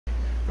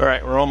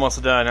Alright, we're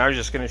almost done. I was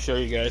just going to show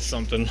you guys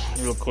something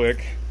real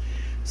quick.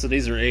 So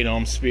these are 8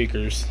 ohm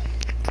speakers.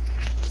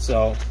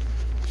 So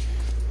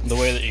the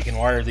way that you can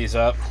wire these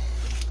up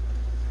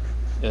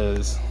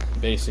is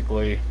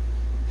basically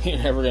you're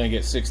never going to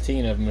get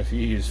 16 of them if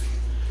you use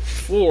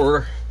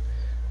 4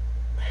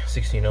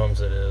 16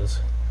 ohms it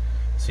is.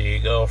 So you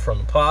go from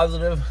the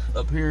positive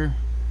up here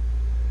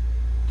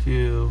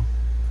to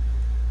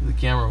the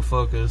camera will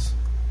focus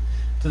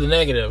to the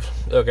negative,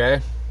 okay?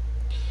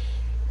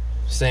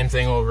 Same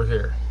thing over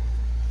here.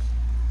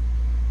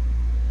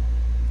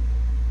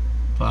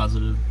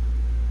 Positive,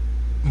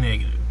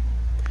 negative.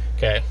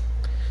 Okay.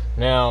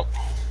 Now,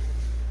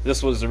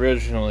 this was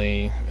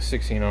originally a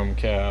 16 ohm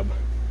cab,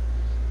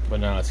 but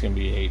now it's going to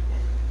be 8.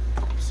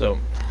 So,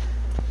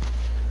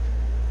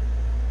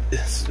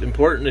 it's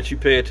important that you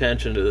pay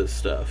attention to this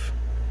stuff.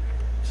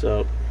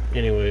 So,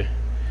 anyway,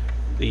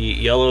 the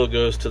yellow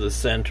goes to the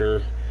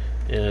center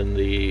and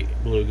the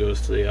blue goes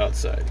to the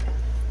outside.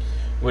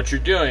 What you're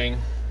doing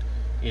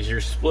is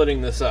you're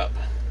splitting this up,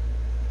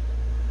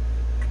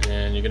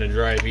 and you're going to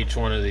drive each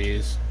one of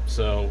these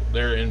so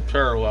they're in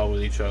parallel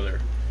with each other.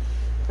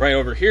 Right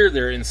over here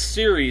they're in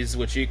series,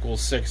 which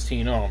equals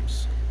 16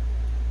 ohms,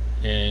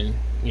 and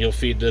you'll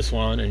feed this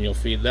one and you'll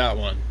feed that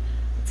one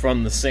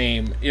from the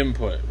same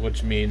input,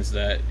 which means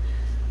that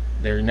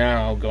they're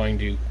now going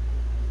to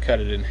cut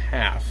it in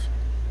half.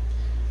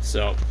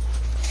 So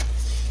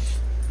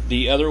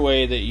the other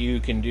way that you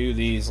can do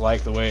these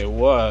like the way it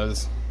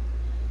was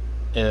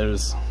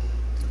is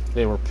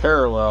they were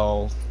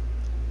parallel.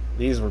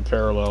 These were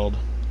paralleled,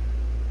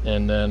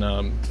 and then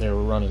they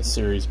were running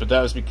series, but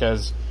that was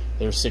because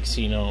they were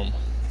 16 ohm,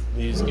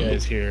 these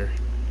guys here.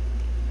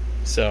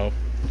 So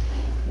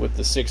with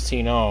the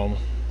 16 ohm,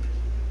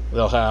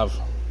 they'll have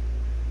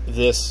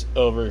this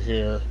over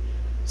here,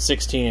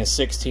 16 and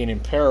 16 in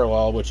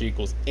parallel, which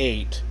equals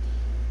 8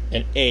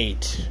 and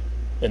 8,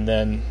 and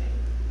then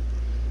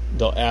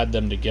they'll add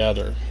them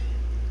together.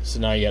 So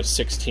now you have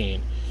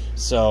 16.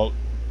 So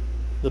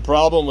the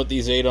problem with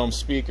these 8 ohm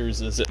speakers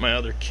is that my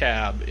other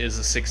cab is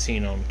a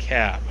 16 ohm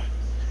cab.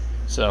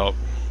 So,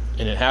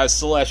 and it has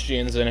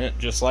Celestians in it,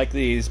 just like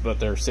these, but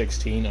they're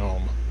 16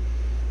 ohm.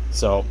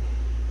 So,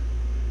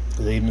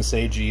 they even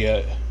say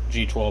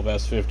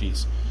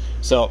G12S50s.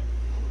 So,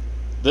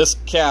 this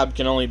cab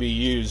can only be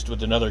used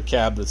with another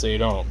cab that's 8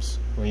 ohms.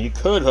 I mean, you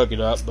could hook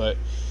it up, but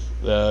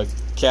the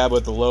cab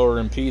with the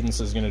lower impedance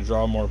is going to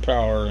draw more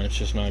power, and it's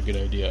just not a good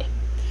idea.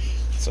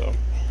 So,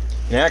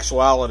 in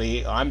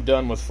actuality, I'm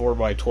done with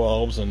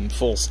 4x12s and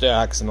full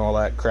stacks and all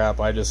that crap.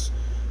 I just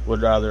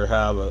would rather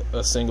have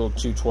a single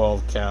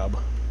 212 cab.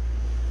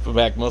 In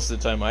fact, most of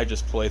the time I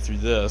just play through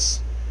this,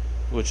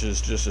 which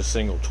is just a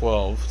single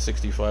 12,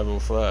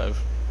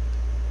 6505.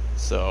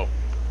 So,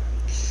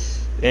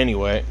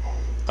 anyway,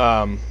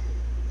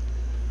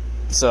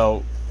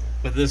 so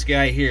with this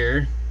guy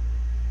here,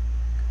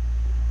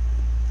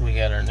 we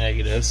got our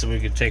negative, so we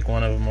could take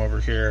one of them over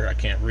here. I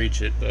can't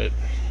reach it, but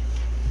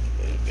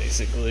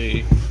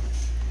basically,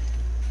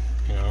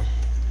 you know,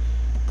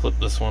 clip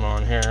this one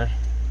on here,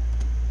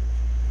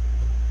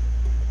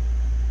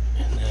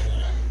 and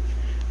then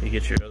you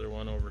get your other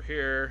one over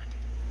here.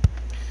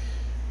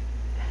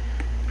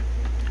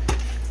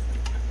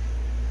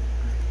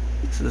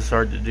 This is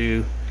hard to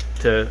do,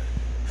 to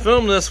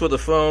film this with a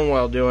phone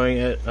while doing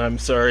it. I'm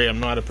sorry, I'm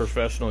not a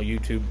professional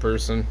YouTube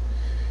person.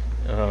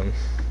 I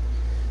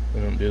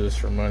don't do this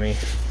for money.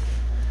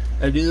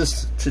 I do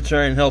this to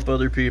try and help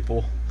other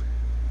people.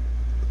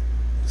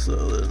 So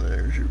then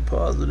there's your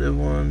positive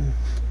one.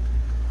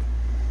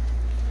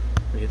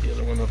 Get the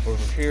other one up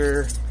over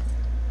here.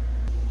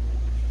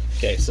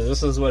 Okay, so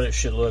this is what it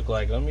should look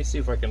like. Let me see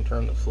if I can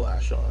turn the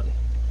flash on.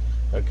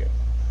 Okay.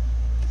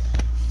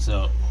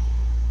 So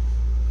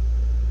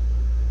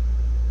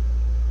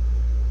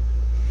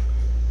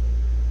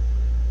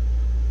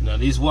now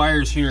these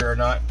wires here are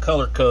not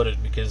color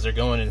coded because they're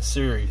going in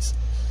series,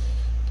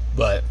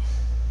 but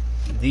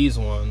these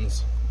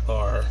ones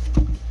are.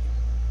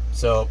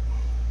 So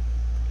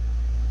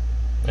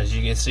as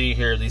you can see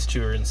here, these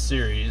two are in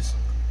series,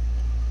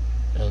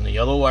 and the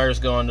yellow wire is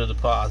going to the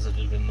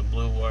positive and the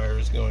blue wire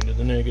is going to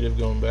the negative,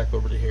 going back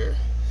over to here.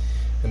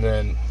 And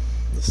then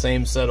the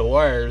same set of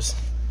wires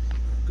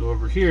go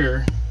over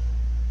here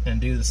and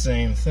do the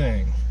same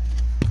thing.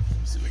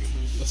 Let's see if I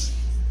can move this.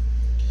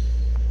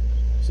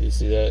 So you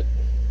see that?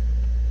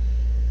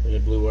 The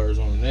blue wires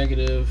on the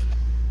negative,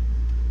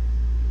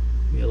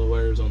 yellow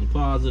wires on the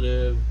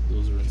positive.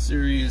 Those are in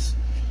series,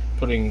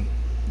 putting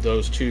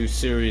those two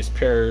series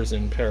pairs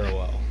in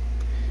parallel.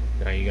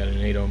 Now you got an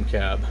 8 ohm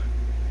cab.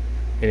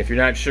 And if you're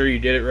not sure you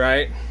did it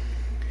right,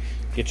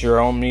 get your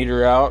ohm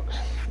meter out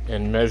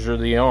and measure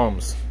the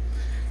ohms.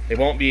 They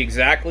won't be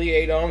exactly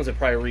 8 ohms, they'll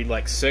probably read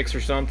like 6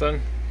 or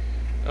something.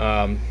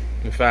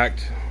 In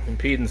fact,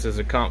 impedance is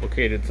a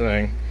complicated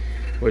thing,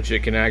 which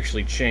it can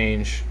actually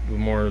change the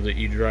more that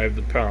you drive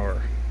the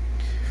power.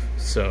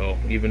 So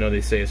even though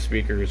they say a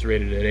speaker is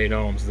rated at 8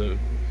 ohms, the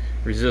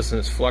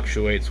resistance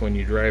fluctuates when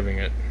you're driving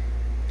it.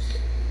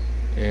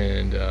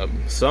 And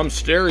some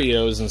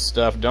stereos and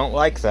stuff don't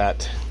like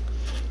that.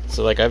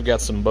 So like I've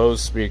got some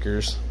Bose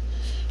speakers.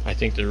 I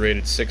think they're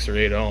rated 6 or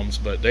 8 ohms,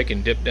 but they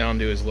can dip down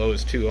to as low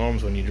as 2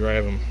 ohms when you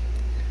drive them.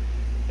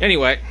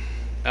 Anyway,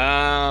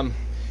 so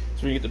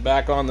we get the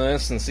back on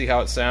this and see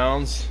how it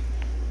sounds.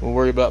 We'll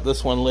worry about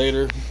this one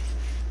later.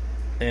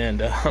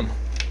 And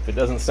if it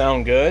doesn't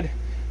sound good,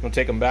 I'm gonna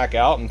take them back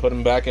out and put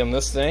them back in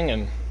this thing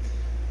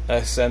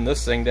and send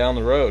this thing down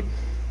the road.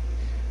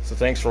 So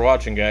thanks for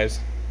watching, guys.